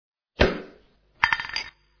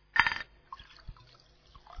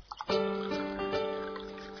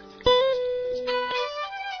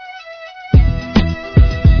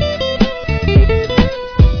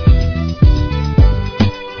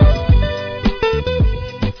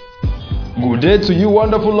Good day to you,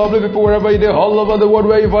 wonderful, lovely people, wherever you are, all over the world,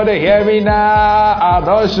 where you want to hear me now. I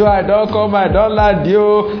don't show, I don't come, I don't land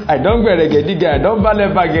you, I don't get I don't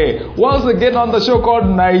balebage. Once again on the show called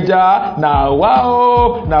Naija. Now,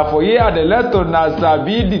 wow, now for here, the letter now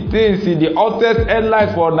sabi the things in the hottest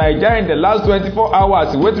headlines for Naija in the last 24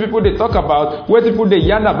 hours. What people they talk about, what people they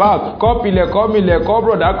yarn about. Call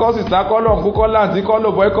brother, call sister, call uncle, call auntie, call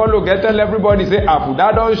boy, call get tell everybody say,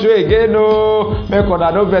 Afuda don't show again, no. Make on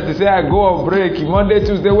no better say I go on break Monday,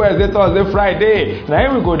 Tuesday, Wednesday, Thursday, Friday. Now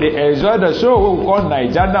here we go. They enjoy the show we call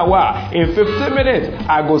Naija Now. In 15 minutes,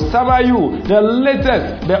 I go serve you the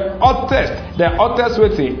latest, the hottest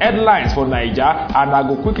waiting headlines for Naija, and I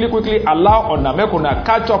go quickly allow on make una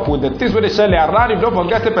catch up with the things where they shell around. If don't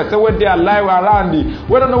forget the person where they are alive around it.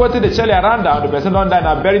 We don't know what they shell around down. The person don't die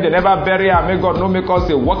and buried, they never bury, and may God no make us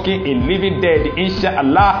a walking in living dead.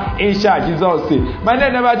 Inshallah, Jesus. My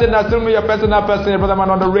name never just still me your personal person, brother man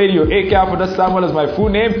on the radio. AK for the Samuel is my full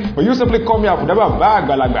name, but you simply call me up.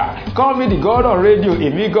 Call me the God on radio,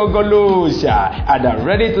 Imigo Golosha, and I'm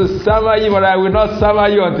ready to summer you, but I will not summer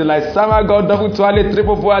you until I summer God double twirly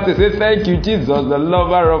triple four to say thank you, Jesus, the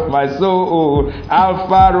lover of my soul.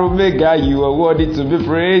 Alpha Omega, you are worthy to be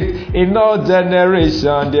praised. In all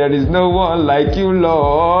generation, there is no one like you,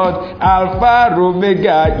 Lord. Alpha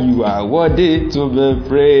Omega, you are worthy to be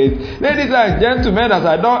praised. Ladies and gentlemen, as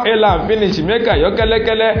I don't hail and finish, make I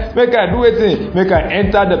yokelekele, make I do it, make I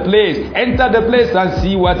enter the place and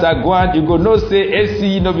see what I want. You go no say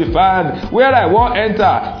AC no be fan. Where I want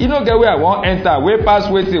enter, you know get where I want enter. Way past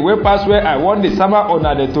where I want the summer on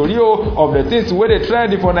the Torio of the things where they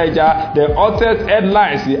trend for Naija, the hottest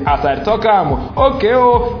headlines as I talk okay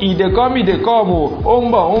if they come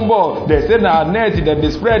umbo they say na net then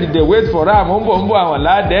they spread they wait for umbo and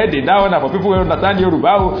la there they down for people who understand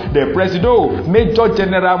Yoruba. The president Major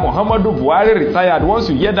General Muhammadu Buhari retired. Once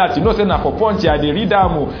you hear that, you know say na for punch and they read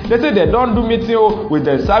them. They say they don't do meeting with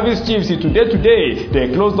the service chiefs today.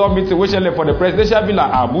 They closed down meeting which for the presidential villa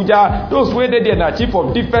Abuja. Those where they are chief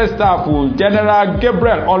of defense staff General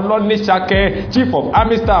Gabriel Olonishake, chief of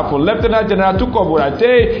army staff Lieutenant General Tuko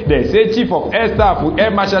Buratai. They say chief of air staff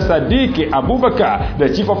Air Marshal Sadiq Abubakar,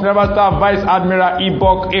 the chief of naval staff Vice Admiral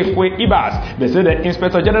Ibok Ekwe Ibas. They say the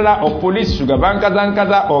inspector general of police Sugaban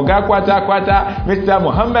Kazankaza Oga Kwata Mr.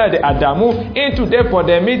 Muhammad Adamu in today for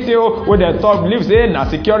the meeting where the top leaves in a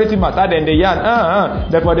security matter than the yarn.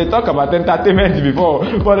 Therefore they talk about entertainment before.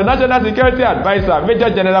 For the national security advisor Major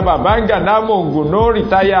General Babanga Namonguno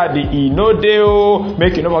retired the Inodeo.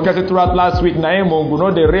 Making no forget throughout last week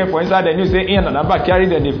Monguno the rain for inside the news say Ian and Abba carried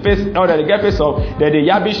the face or the get face of the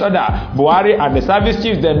Yabi Shoda Buhari and the service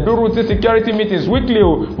chiefs then do routine security meetings weekly.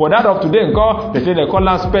 For that of today they say they call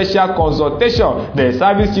a special consultation. The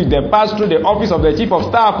service chiefs then pass through the office of the chief of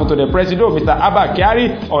staff to the president Mr. Abba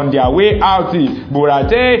Kyari on their way out.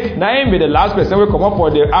 Burate Naim be the last person will come up for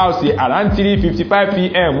the house around 3:55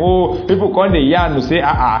 p.m. People come the yarn to say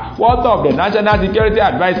what of the national security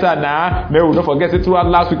advisor now? May we not forget it throughout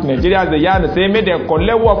last week Nigerians the yarn to say may they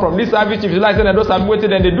collect work from this service chiefs like and those have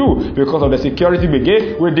waited and they do because of the security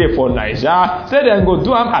brigade we dey for Naija. Say they go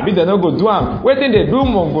do abi they no go do wetin they do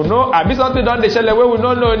mongo no abi something don dey shele wey we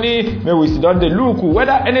no know ni. May we sit down dey look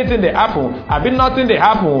whether anything dey happen abi nothing dey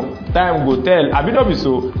happen. Time go tell abi no be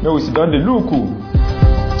so. May we sit down dey look.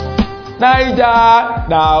 Naija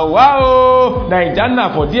now wow Naija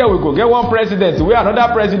now for there we go get one president where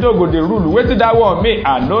another president go dey rule. Wetin that one mean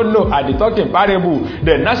I no know. I dey talk in parable.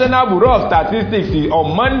 The National Bureau of Statistics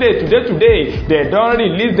on Monday today they don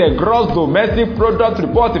release the gross domestic product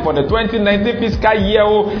report for the 2019 fiscal year.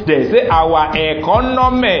 They say our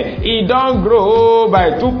economy it don grow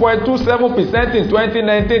by 2.27% in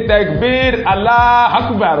 2019. Takbir, Allah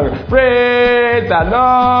Akbar, praise the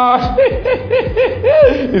Lord.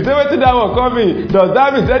 You say wetin that one coming? Does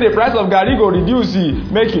that mean say the price of garri go reduce?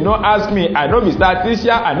 Make you no ask me. I no be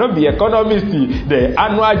statistician, I no be economist. The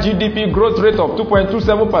annual GDP growth rate of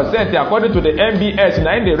 2.27% according to the MBS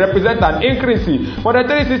now they represent an increase for the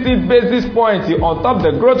 360 basis points on top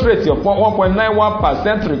the growth rate of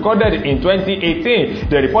 1.91% recorded in 2018.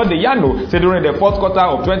 The report the Yano said during the fourth quarter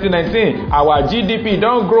of 2019 our GDP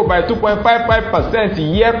don't grow by 2.55%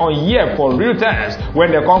 year on year for real terms.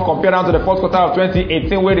 When they come compare down to the fourth quarter of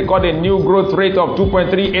 2018 where they recorded a new growth rate of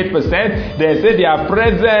 2.38%. They say they are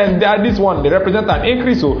present. This one they represent an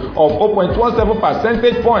increase of 0.17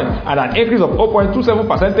 percentage point and an increase of 0.27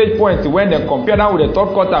 percentage points when they compare that with the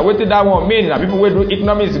third quarter. What did that one mean? Now people who do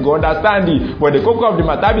economics go understand it. But the cocoa of the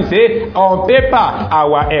matter be say on paper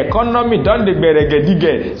our economy done the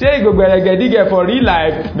beregedige. Say go beregedige for real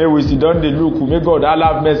life. May we see done the look. May God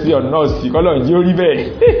have mercy on us.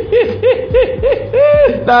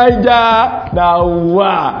 Naija,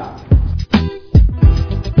 now.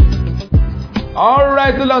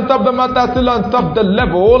 Alright, still on top the matter, still on top the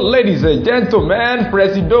level, ladies and gentlemen.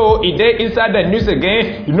 Presido, he dey inside the news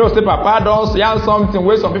again. You know, say Papa don yarn something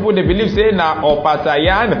where some people they believe say na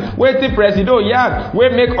Opatayan. Wetin Presido yarn, we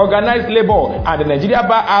make organized labor and the Nigeria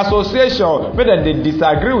Bar Association, but then they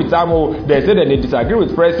disagree with am. They say that they disagree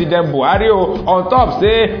with President Buhari. On top,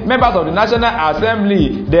 say members of the National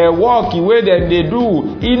Assembly, their work the way that they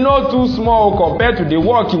do, e no too small compared to the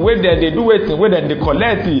work the way that they do it, the way that they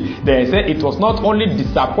collect it. They say it was not only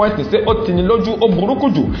disappointing, say Otiniloju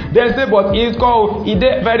Oburukuju. They say, but it's called it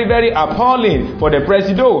very, very appalling for the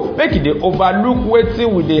Presido. Make it they overlook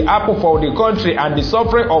waiting with the apple for the country and the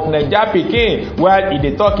suffering of Naija Pikin. While in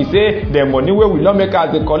the talk, he say the money where we not make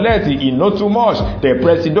as they collect it not too much. The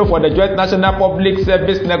Presido for the Joint National Public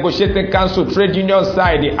Service Negotiating Council Trade Union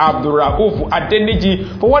side, Abdurrauf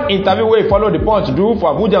Adeniji, for one interview where he followed the Punch do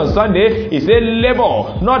for Abuja on Sunday, he said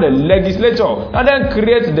labor, not the legislature, and then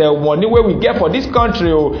create the money where we get for this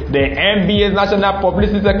country. The NBA's National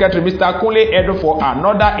Publicity Secretary, Mr. Kunle Edo, for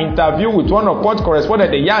another interview with one of Punch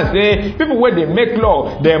correspondent, the yarn say people where they make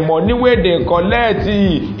law, the money where they collect,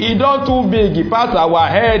 it don't too big, it pass our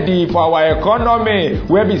head for our economy.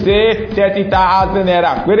 Where we say 30,000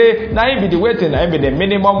 naira. Now it be the waiting, now it be the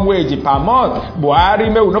minimum wage per month.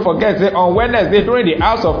 Buhari, may we not forget, say on Wednesday during the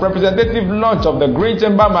House of Representative launch of the Green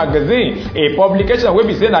Chamber magazine, a publication where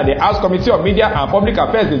we say that the House Committee of Media and Public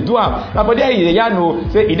Affairs is doing. Now for there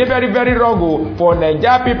is say it is very, very wrong for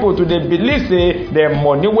Naija people to they believe say the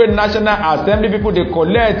money where National Assembly people they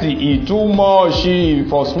collect is too much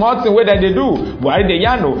for small thing where they do. Why they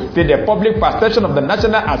say the public perception of the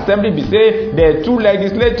National Assembly be say the two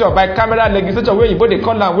legislature by camera legislature where you both they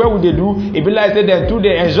call them where would they do? It be like say them too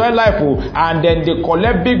they enjoy life and then they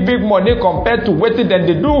collect big money compared to what then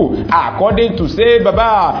they do. According to say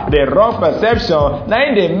Baba the wrong perception.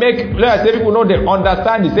 Now they make let's say people know they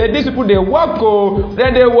understand. They say these people they work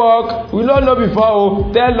then they work. We don't know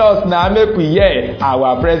before. Tell us now, make we hear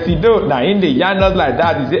our Presido. Now in the yarn us like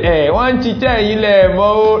that, he say, one chicha ile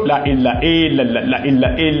mo la illa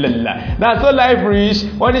illa. Now so life rich.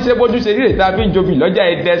 When he say what you say, it's having jobi.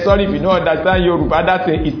 Loja sorry if you don't understand Yoruba. That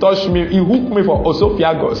say it touched me, it hooked me for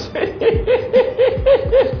Osophiagos.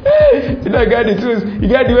 You know, you get the truth. You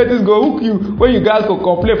get the way this go hook you when you guys go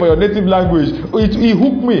complain for your native language. It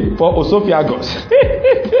hooked me for Osophiagos.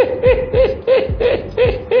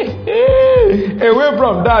 Away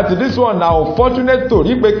from that, this one now unfortunate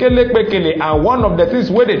story pekele and one of the things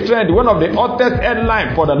where they trend, one of the hottest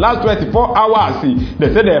headline for the last 24 hours.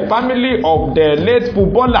 They say the family of the late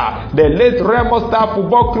footballer, the late Remo Star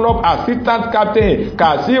Football Club assistant captain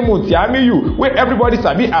Kasimu Tiamiyu, where everybody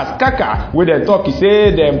sabi as Kaka, where they talk, he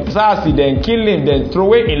say them sassy, then kill him, then throw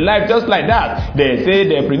away in life just like that. They say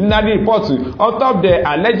the preliminary reports on top the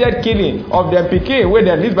alleged killing of the Pikin where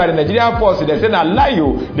they released by the Nigerian force. They say na lie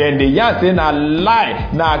then the yarn say na lie,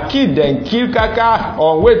 na kid then kill Kaka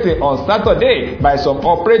on waiting on Saturday by some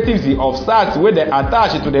operatives of SARS where they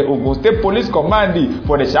attached to the Ogun State Police Command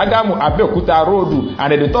for the Shagamu Abeokuta Road,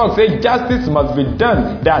 and they talk say justice must be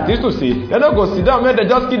done. That is to say they don't go sit down where they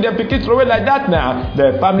just kill them Pikin throw away like that. Now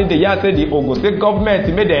the family the yarn say the Ogun State government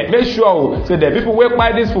make sure say the people who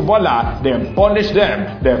buy this footballer then punish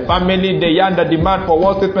them. The family the yarn the demand for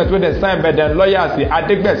one statement where they sign by the lawyers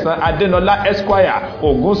Adegbesan Adenola Esquire,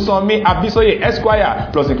 Ogunsanmi Abisoye Esquire,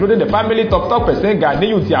 plus including the family talk person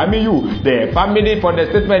Ganiyu Tiamiyu. The family for the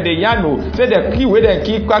statement they yarn say the key where they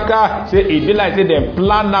keep Kaka say it be like say them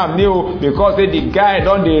plan am new because say the guy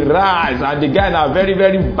don dey rise and the guy na very,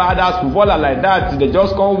 very badass footballer like that. They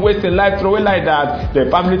just come waste in life throw away like that. The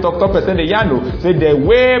family talk person they yarn say the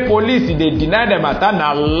way police they deny them at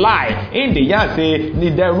na lie. In the yarn say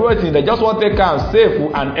the road they just want to take am safe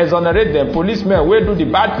and exonerate the policemen wey do the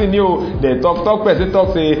bad thing. The talk person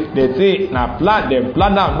talk say they say na plan them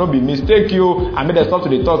plan am no be mistake and make them stop to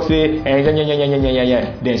the talk say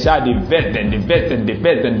then shall the best then the best and the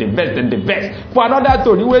best and the best and the best. For another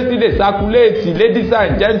story wey still dey circulate, ladies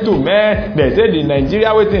and gentlemen, they say the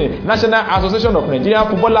Nigeria waiting National Association of Nigerian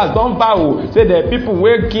Footballers don vow say the people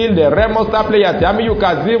wey kill the Remo Star player Tiamiyu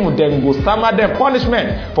Kazeem dem go sama dem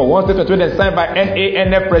punishment for one statement wey dem sign by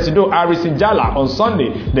NANF President Harrison Jala on Sunday.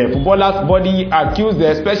 The footballers body accused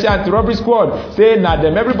the special anti-robbery squad say na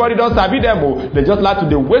dem everybody don sabi dem o. They just like to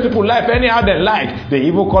dey waste people life anyhow dem like. They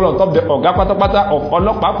even call on top the oga patapata of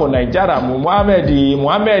Olopa for Nigeria, Muhammad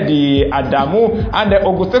Adamu, and the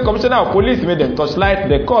Ogun State Commissioner of Police make them torchlight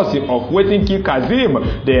the cause of wetin kill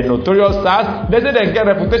Kazeem, the notorious SARS. They say they get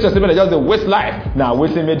reputation say they just dey waste life. Now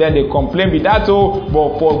wetin make them dey complain be that o,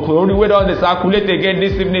 but for only way don dey circulate again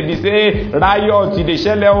this evening they say riot dey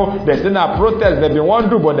shele o. They say na protest they been wan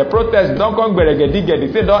do, but the protest don come gberegedi.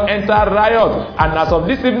 They say don enter riot, and as of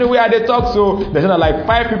this evening we are dey talk so they say na like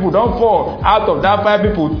 5 people don fall. Out of that 5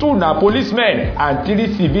 people, 2 na policemen and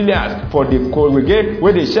 3 civilians for the Korwege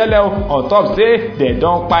wey dey shele on top say they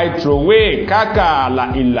don kpai throway kaka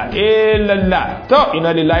la ila elala. So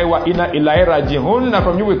ina lillahi wa ina ilaihi raji'un. Na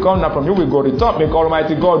from you we come, na from you we go return. Make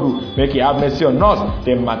Almighty God do make He have mercy on us.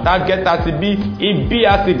 The matter get as it be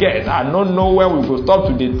as it get. I don't know when we go stop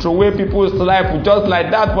to dey throw away people's life just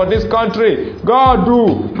like that for this country. God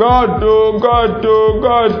do, God do, God do,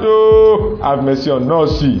 God do. Have mercy on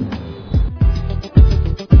us.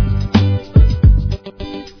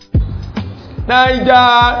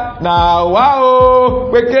 Naija na wow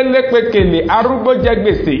pekele arugbo je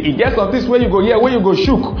gbese. E get some things wey you go hear wey you go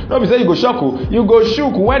shook. No be say you go shock o. You go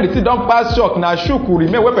shook when the thing don pass shock. Na shook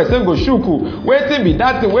remain wey person go shook. Wetin be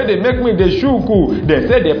that thing wey dey make me dey shook? They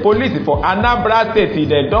say the police for Anambra State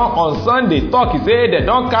they don on Sunday talk say they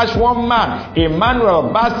don catch one man,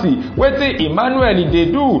 Emmanuel Bassi. Wetin Emmanuel dey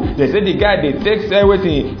do? They say the guy dey take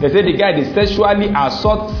wetin? They say the guy dey sexually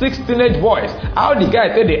assault 6 teenage boys. How the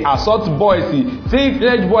guy say dey assault boys? 6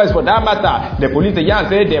 teenage boys for that matter. The police dey yarn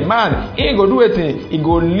say the man he go do wetin? He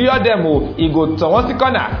go lure them o. He go turn one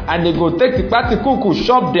corner and they go take the party kuku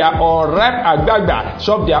chop their unripe agbagba,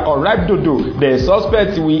 chop their unripe dodo. The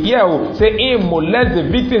suspect we hear o say he molest the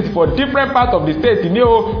victims for different parts of the state. You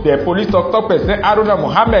know, the police talk person Haruna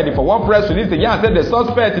Mohammed for one press release dey yarn say the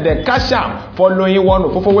suspect dey catch am following one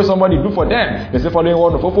ofofo wey somebody do for them. They say following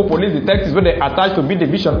one ofofo police detectives wey dey attached to B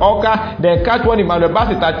division Awka then catch one Emmanuel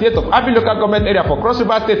Bassi 38th of Abi local government area for Cross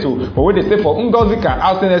River State but wey dey stay for Ngozika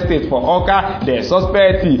Housing Estate for Awka. The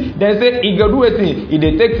suspect dem say e go do wetin? E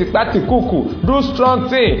dey take tikpati kuku do strong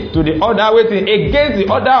thing to the other wetin against the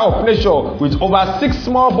order of nature with over 6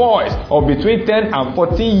 small boys of between 10 and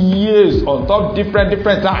 14 years on top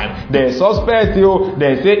different time. The suspect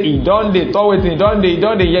dem say e don dey talk wetin? E don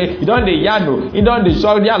dey yarn o. E don dey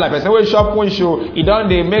shock yarn like person wey chop one show. E don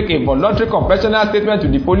dey make a voluntary confessional statement to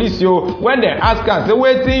the police when dem ask am say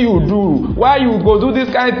wetin you do? Why you go do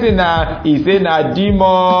this kind thing na? He say na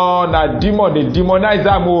demon dey demonize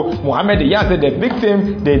am o. Mohammed yarn say the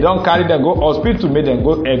victim they don carry them go hospital make them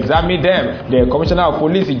go examine them. The commissioner of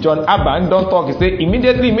police John Aban don talk. He say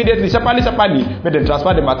immediately sharply make them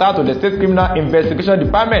transfer the matter to the state criminal investigation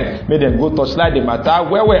department. Make them go torchlight the matter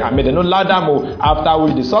well and make them no allow them o. After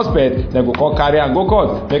which the suspect dem go come carry am go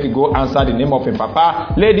court make he go answer the name of him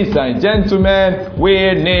papa. Ladies and gentlemen,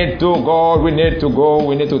 we need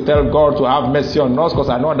to tell God to have mercy on us, because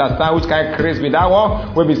I don't understand which kind of craze be that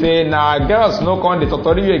one. We be saying na girls no come dey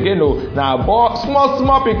torture you again o. Na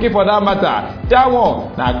small pikin for that matter. That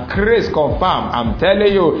one na craze confirm. I'm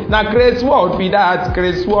telling you, na craze word be that.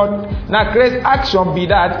 Craze word na craze action be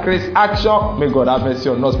that. Craze action. May God have mercy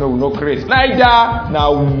on us. May we no craze. Naija na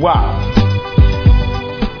wow.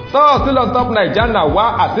 So still on top Naija now,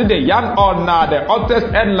 I see the yarn on the hottest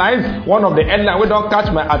headlines. One of the headlines we don't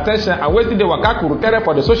catch my attention and waiting the waka kurutere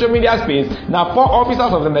for the social media space. Now 4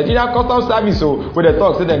 officers of the Nigerian Customs Service with the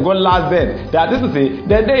talk say they go last dead. That is to say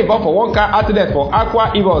they involved for one car accident for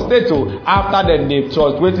Akwa Ibom State after then they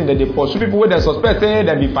trust waiting that they pursue people with the suspect saying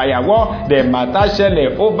they be firewall. The matter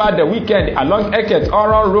shele over the weekend along Eket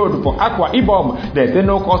Oron Road for Akwa Ibom. They say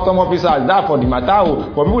no custom officers there for the matter.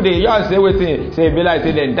 For people they yarn say waiting say be like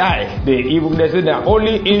say they die. They say the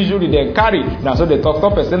only injury they carry. Now so the top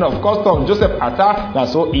person of custom Joseph Atta. Now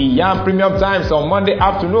so he yarn Premium Times on Monday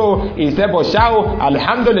afternoon. He said but shao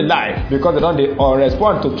alhamdulillah because they don't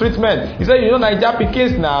respond to treatment. He said you know Naija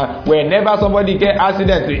pikins now whenever somebody get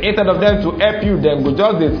accident instead of them to help you then go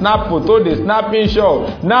just they snap photo they snap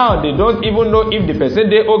picture. Now they don't even know if the person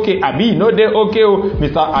they okay abi no they okay.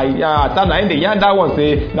 Mr. Atta na in the yarn that one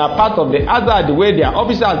say now part of the hazard the way their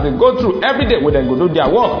officers they go through every day when they go do their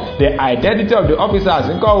work. The identity of the officers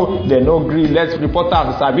they no gree let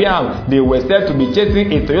reporters sabi am. They were said to be chasing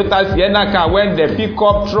a Toyota Sienna car when the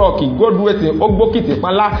pickup truck he go do it in Ogbokiti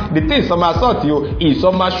Pala. The thing some assault is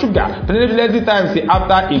some sugar. Plenty times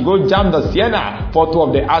after he go jam the Sienna. Photo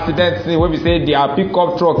of the accident where we say their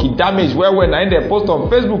pickup truck he damaged when in the post on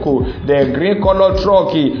Facebook the green color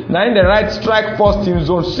truck now in the right strike first in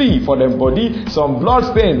zone C for the body. Some blood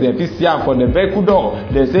stains they fit see am for the vehicle door.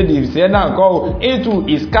 They say the Sienna go into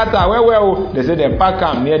his scatter well. They say they park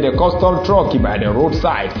am near the custom truck by the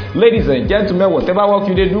roadside. Ladies and gentlemen, whatever work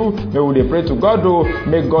you dey do, may we dey pray to God o,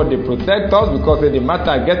 may God dey protect us, because the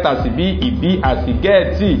matter get as e be as e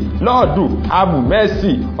get. Lord, do have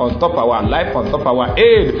mercy on top our life, on top our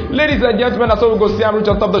aid. Ladies and gentlemen, that's all we go see and reach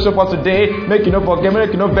on top the show for today. Make you no forget,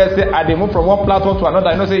 make you no vex say I dey move from one platform to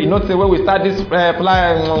another. You know say when we start this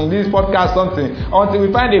this podcast something until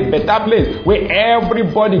we find a better place where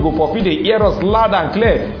everybody go for free, they hear us loud and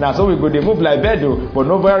clear. Now so we go dey move like bed o, but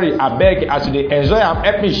no worry, abeg as you dey enjoy am,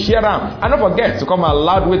 help me share am, and don't forget to come and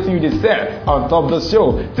loud wetin you dey sell on top the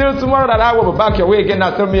show. Till tomorrow that I will be back your way again.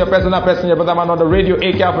 Now tell me your personal person, your brother man on the radio.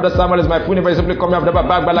 AK for the Samuel is my full name. Very simply call me Abdaba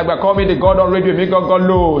Bagbalagba. Call me the God on radio. Make God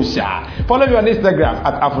Losha. Follow me on Instagram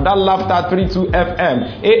at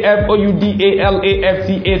AfudalLaughter32FM.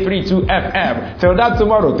 AFOUDALAFTA32FM. Till that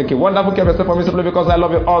tomorrow, take a wonderful care of yourself for me simply because I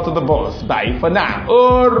love you all to the boss. Bye for now.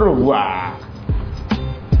 Au revoir.